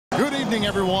evening,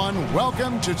 everyone.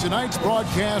 Welcome to tonight's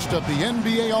broadcast of the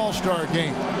NBA All-Star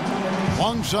Game.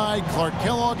 Alongside Clark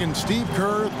Kellogg and Steve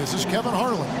Kerr, this is Kevin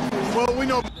Harlan. Well, we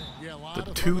know the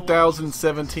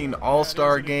 2017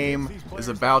 All-Star Game is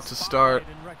about to start.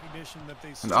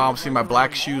 And obviously my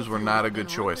black shoes were not a good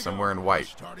choice. I'm wearing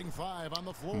white.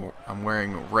 I'm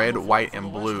wearing red, white,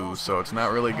 and blue, so it's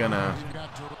not really gonna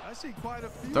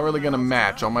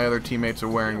match. All my other teammates are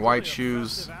wearing white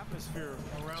shoes.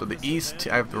 So the East,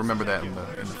 I have to remember that in the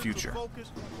future.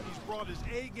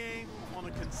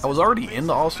 I was already in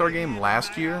the All-Star Game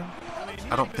last year.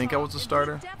 I don't think I was a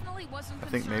starter. I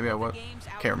think maybe I was.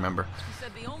 Can't remember.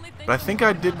 But I think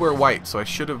I did wear white, so I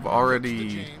should have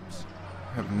already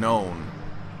have known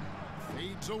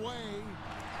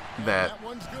that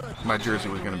my jersey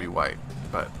was going to be white,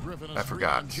 but I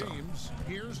forgot. So.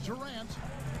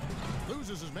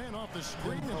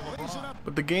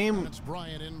 But the game,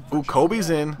 ooh, Kobe's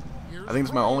in. I think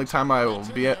it's my only time I will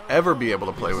ever be able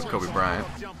to play with Kobe Bryant.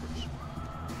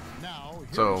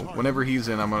 So whenever he's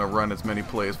in, I'm going to run as many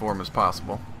plays for him as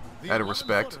possible, out of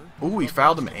respect. Ooh, he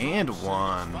fouled him and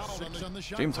won.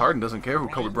 James Harden doesn't care who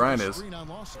Kobe Bryant is.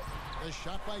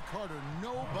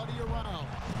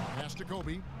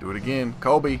 Do it again,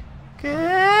 Kobe.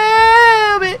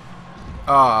 Kobe.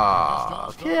 Ah,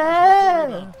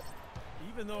 yeah.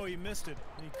 Even though he missed it,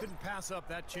 he couldn't pass up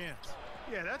that chance.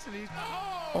 Yeah, that's an easy.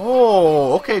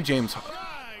 Oh, okay, James.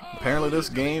 Apparently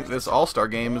this All-Star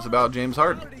Game is about James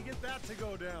Harden.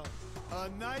 A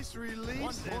nice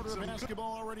release.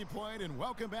 Basketball already played, and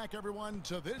welcome back everyone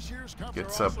to this year's Get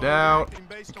subbed out.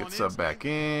 Get subbed back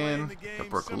in. Got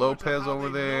Brooke Lopez over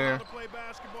there.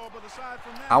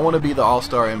 I want to be the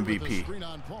All-Star MVP.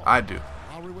 I do.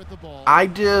 I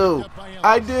do.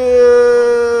 I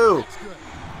do.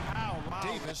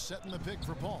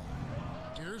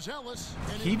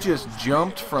 He just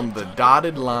jumped from the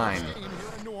dotted line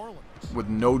with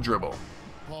no dribble.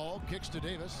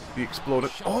 He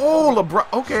exploded. Oh, LeBron.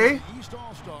 Okay.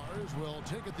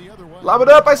 Lob it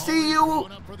up. I see you.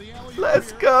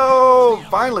 Let's go.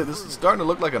 Finally, this is starting to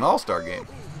look like an All-Star game.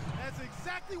 That's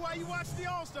exactly why you watch the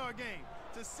All-Star Game,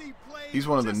 to see plays. He's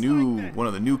one of the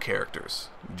new characters.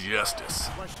 Justice.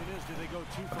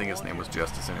 I think his name was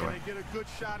Justice anyway.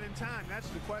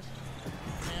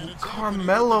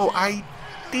 Carmelo, I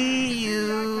see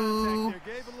you.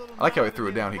 I like how he threw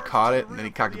it down. He caught it, and then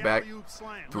he cocked it back,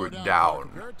 threw it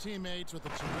down.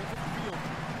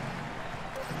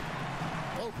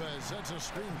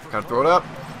 Gotta throw it up.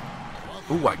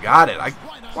 Ooh, I got it.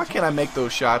 Why can't I make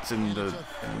those shots in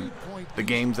the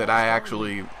games that I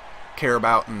actually care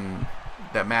about and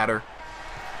that matter?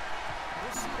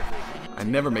 I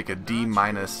never make a D-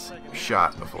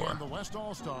 shot before.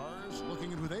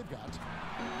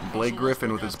 Blake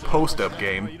Griffin with his post-up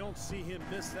game.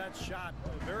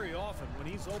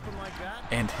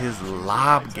 And his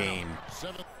lob game.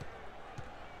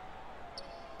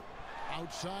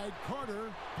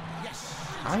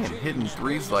 I am hitting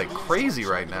threes like crazy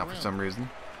right now for some reason.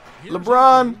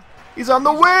 LeBron, he's on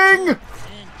the wing!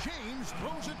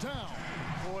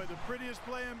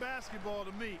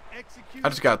 I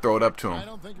just gotta throw it up to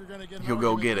him. He'll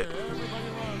go get it.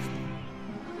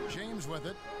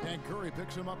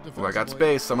 Oh, I got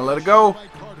space. I'm gonna let it go.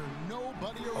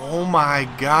 Oh my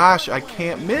gosh, I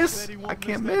can't miss. I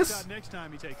can't miss.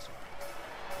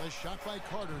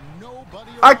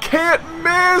 I can't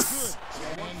miss.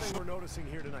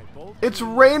 It's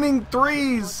raining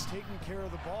threes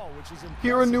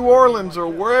here in New Orleans or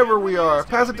wherever we are.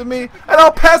 Pass it to me, and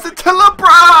I'll pass it to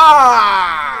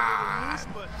LeBron.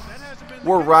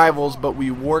 We're rivals, but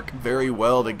we work very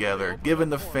well together,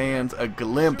 giving the fans a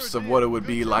glimpse of what it would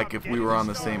be like if we were on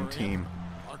the same team.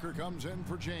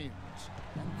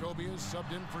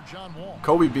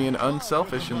 Kobe being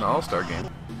unselfish in the All-Star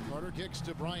Game.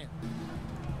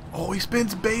 Oh, he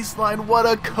spins baseline. What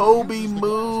a Kobe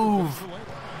move.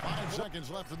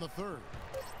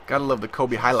 Gotta love the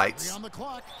Kobe highlights.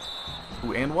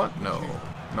 Ooh, and one? No.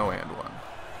 No and one.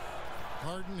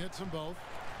 Harden hits them both.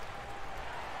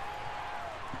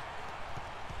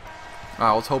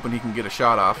 I was hoping he can get a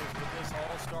shot off.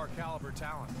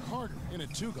 Harden in a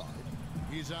two-guard.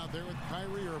 He's out there with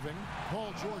Kyrie Irving.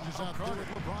 Paul George is out there with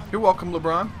LeBron. You're welcome,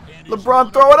 LeBron.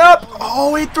 LeBron, throw it up!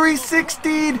 Oh, he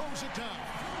 360'd!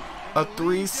 A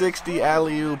 360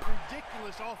 alley-oop.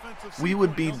 We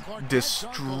would be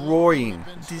destroying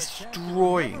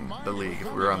the league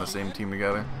if we were on the same team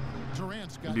together.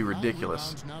 It'd be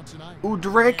ridiculous. Ooh,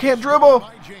 Durant can't dribble!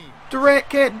 Durant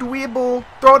can't dribble!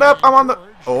 Throw it up! I'm on the...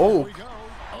 Oh.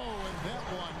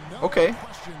 Okay.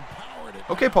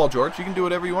 Okay, Paul George, you can do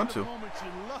whatever you want to.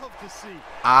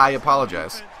 I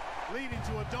apologize. leading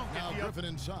to a dunk Now at the Griffin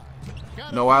inside.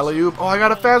 No alley-oop. Oh, I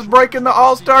got a fast break in the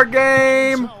All-Star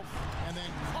game.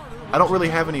 I don't really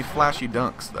have any flashy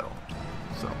dunks, though.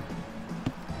 So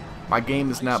my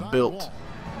game is not built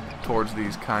towards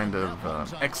these kind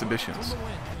of exhibitions.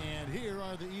 And here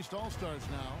are the East All-Stars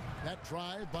now. That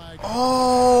drive by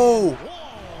Oh!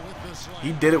 Wall with the slam.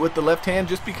 He did it with the left hand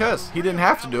just because. He didn't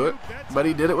have to do it, but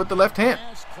he did it with the left hand.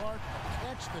 Pass, Clark,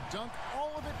 catch the dunk,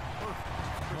 all of it perfect.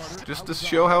 Carter Just to outside.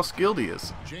 show how skilled he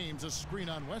is. James, a screen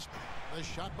on Westbrook. The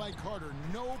shot by Carter,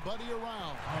 nobody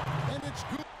around. And it's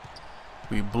good.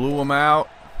 We blew him out.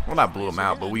 Well, not blew him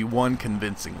out, but we won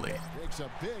convincingly. Takes a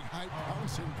big high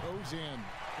bounce and goes in.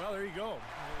 Well, there you go.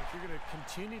 If you're going to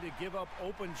continue to give up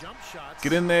open jump shots,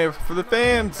 Get in there for the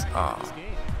fans. Oh, this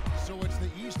game. So it's the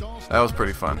East All-Stars that was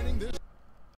pretty fun. winning this.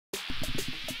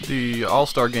 The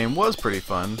All-Star game was pretty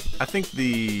fun. I think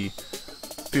the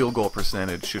field goal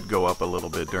percentage should go up a little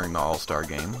bit during the All-Star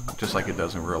game, just like it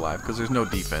does in real life, because there's no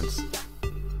defense,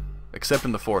 except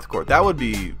in the fourth quarter. That would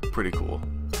be pretty cool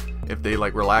if they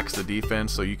like relax the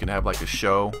defense so you can have like a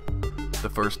show the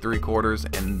first 3 quarters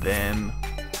and then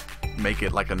make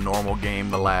it like a normal game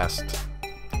the last,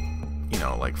 you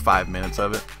know, like 5 minutes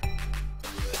of it.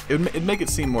 It'd make it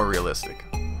seem more realistic.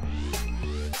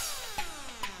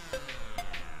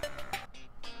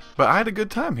 But I had a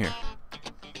good time here.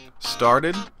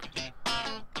 Started.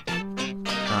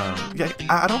 Yeah,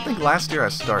 I don't think last year I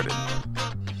started.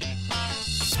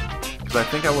 Because I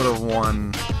think I would have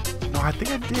won. No, I think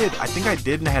I did. I think I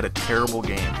did and I had a terrible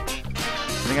game.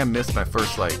 I think I missed my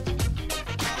first, like,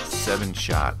 7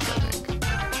 shots, I think.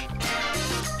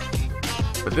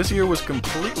 But this year was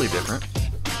completely different.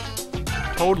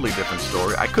 Totally different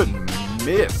story. I couldn't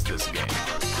miss this game.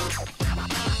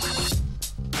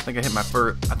 I think I hit my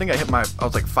first. I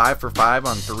was like 5 for 5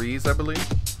 on threes, I believe.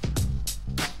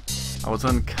 I was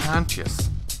unconscious.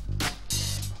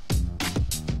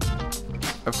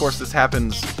 Of course, this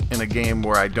happens in a game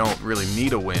where I don't really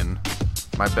need a win.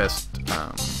 My best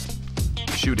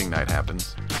shooting night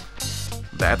happens.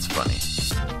 That's funny.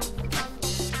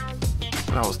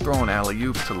 But I was throwing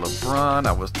alley-oops to LeBron.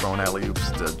 I was throwing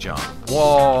alley-oops to John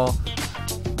Wall,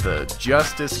 the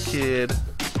Justice Kid.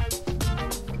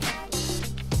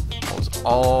 I was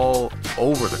all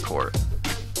over the court.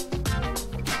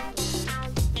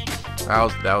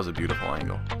 That was a beautiful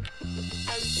angle.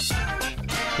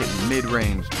 Hitting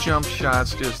mid-range jump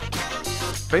shots, just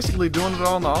basically doing it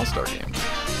all in the All-Star game.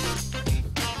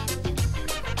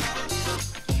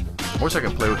 I wish I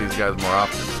could play with these guys more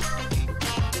often.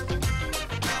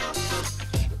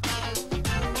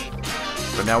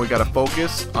 But now we gotta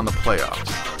focus on the playoffs.